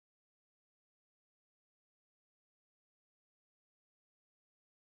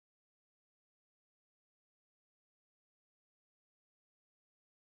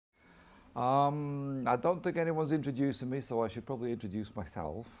I don't think anyone's introducing me, so I should probably introduce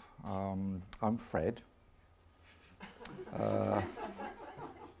myself. I'm Fred.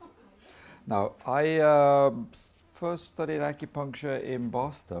 Now, I first studied acupuncture in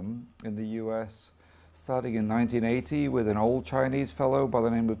Boston, in the US, starting in 1980 with an old Chinese fellow by the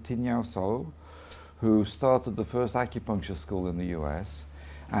name of Tinyao So, who started the first acupuncture school in the US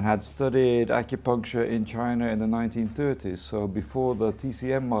and had studied acupuncture in China in the 1930s, so before the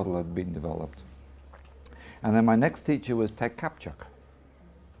TCM model had been developed. And then my next teacher was Tek Kapchuk.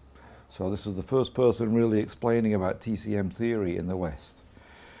 So this was the first person really explaining about TCM theory in the West.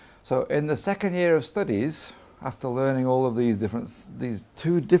 So in the second year of studies, after learning all of these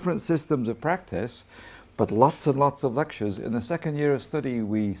two different systems of practice, but lots and lots of lectures, in the second year of study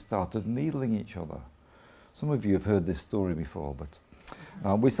we started needling each other. Some of you have heard this story before, but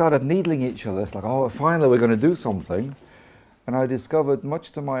we started needling each other. It's like, oh, finally we're going to do something. And I discovered,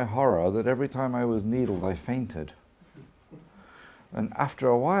 much to my horror, that every time I was needled, I fainted. And after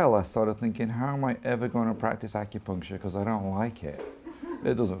a while, I started thinking, how am I ever going to practice acupuncture? Because I don't like it.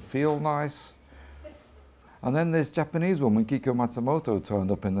 It doesn't feel nice. And then this Japanese woman, Kiko Matsumoto, turned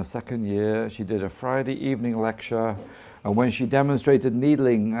up in the second year. She did a Friday evening lecture. And when she demonstrated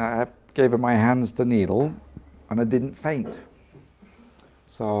needling, I gave her my hands to needle, and I didn't faint.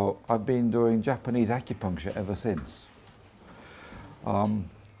 So I've been doing Japanese acupuncture ever since.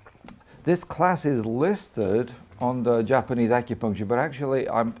 This class is listed under Japanese acupuncture, but actually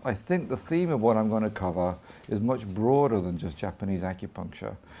I think the theme of what I'm going to cover is much broader than just Japanese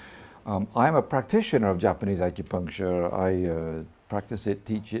acupuncture. I'm a practitioner of Japanese acupuncture. I practice it,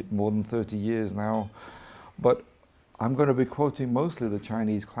 teach it more than 30 years now, but I'm going to be quoting mostly the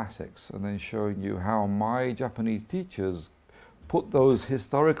Chinese classics and then showing you how my Japanese teachers put those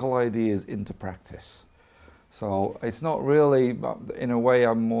historical ideas into practice. So it's not really, in a way,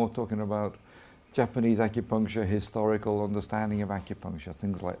 I'm more talking about Japanese acupuncture, historical understanding of acupuncture,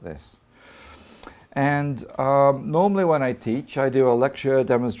 things like this. And normally when I teach, I do a lecture,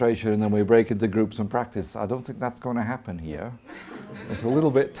 demonstration, and then we break into groups and practice. I don't think that's going to happen here. It's a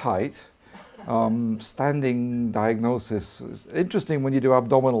little bit tight. Standing diagnosis is interesting when you do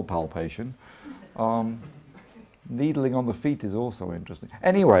abdominal palpation. Needling on the feet is also interesting.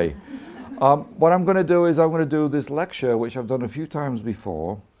 Anyway, what I'm going to do is I'm going to do this lecture, which I've done a few times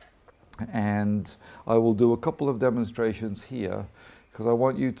before, and I will do a couple of demonstrations here, because I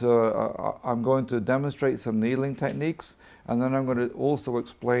want you to, I'm going to demonstrate some needling techniques, and then I'm going to also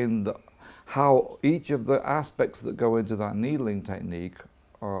explain how each of the aspects that go into that needling technique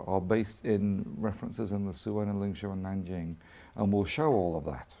are based in references in the Suan and Lingshu and Nanjing, and we'll show all of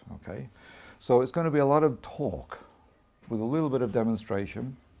that, okay? So it's going to be a lot of talk with a little bit of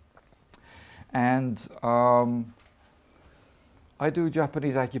demonstration. And I do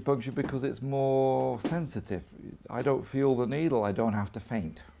Japanese acupuncture because it's more sensitive. I don't feel the needle, I don't have to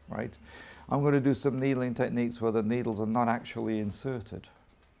faint, right? I'm going to do some needling techniques where the needles are not actually inserted.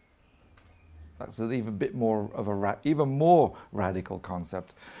 That's an even bit more of a even more radical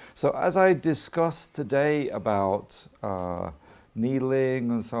concept. So as I discussed today about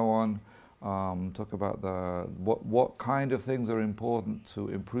needling and so on, talk about what kind of things are important to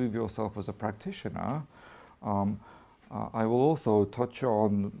improve yourself as a practitioner. I will also touch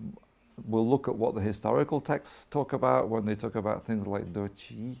on, we'll look at what the historical texts talk about when they talk about things like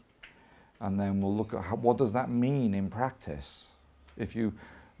dochi, and then we'll look at what does that mean in practice. If you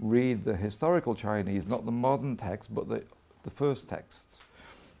read the historical Chinese, not the modern text, but the first texts.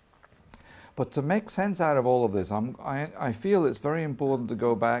 But to make sense out of all of this, I feel it's very important to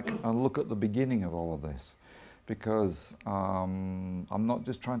go back and look at the beginning of all of this, because I'm not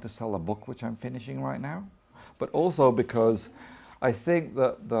just trying to sell a book, which I'm finishing right now, but also because I think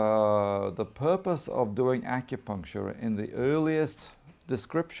that the purpose of doing acupuncture in the earliest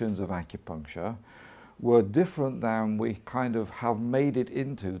descriptions of acupuncture were different than we kind of have made it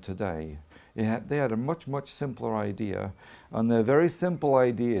into today. They had a much, much simpler idea, and their very simple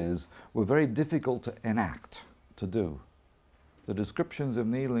ideas were very difficult to enact, to do. The descriptions of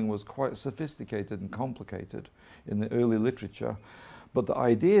needling was quite sophisticated and complicated in the early literature, but the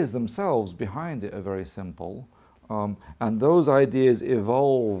ideas themselves behind it are very simple, and those ideas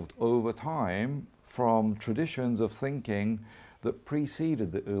evolved over time from traditions of thinking that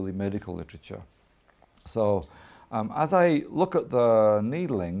preceded the early medical literature. So as I look at the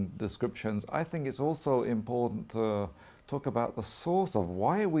needling descriptions, I think it's also important to talk about the source of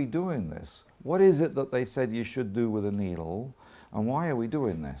why are we doing this? What is it that they said you should do with a needle, and why are we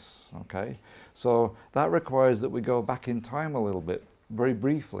doing this? Okay, so that requires that we go back in time a little bit, very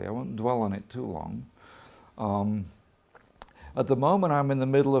briefly. I won't dwell on it too long. At the moment, I'm in the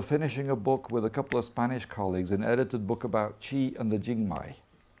middle of finishing a book with a couple of Spanish colleagues, an edited book about Qi and the Jingmai,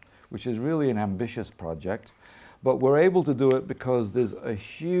 which is really an ambitious project. But we're able to do it because there's a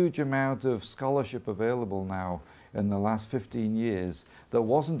huge amount of scholarship available now in the last 15 years that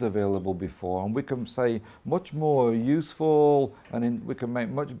wasn't available before, and we can say much more useful, and we can make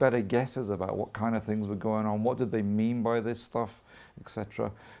much better guesses about what kind of things were going on, what did they mean by this stuff,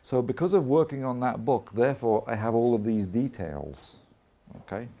 etc. So because of working on that book, therefore I have all of these details.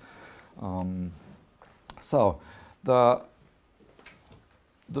 Okay, so the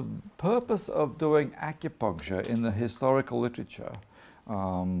purpose of doing acupuncture in the historical literature,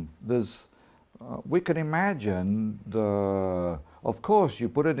 we can imagine of course you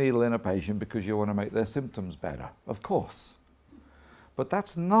put a needle in a patient because you want to make their symptoms better, of course. But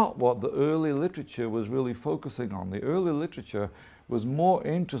that's not what the early literature was really focusing on. The early literature was more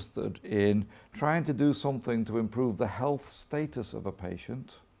interested in trying to do something to improve the health status of a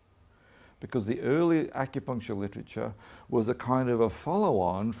patient, because the early acupuncture literature was a kind of a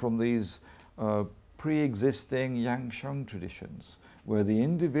follow-on from these pre-existing Yang Sheng traditions, where the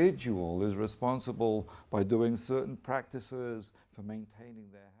individual is responsible by doing certain practices for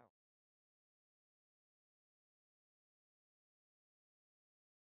maintaining their health.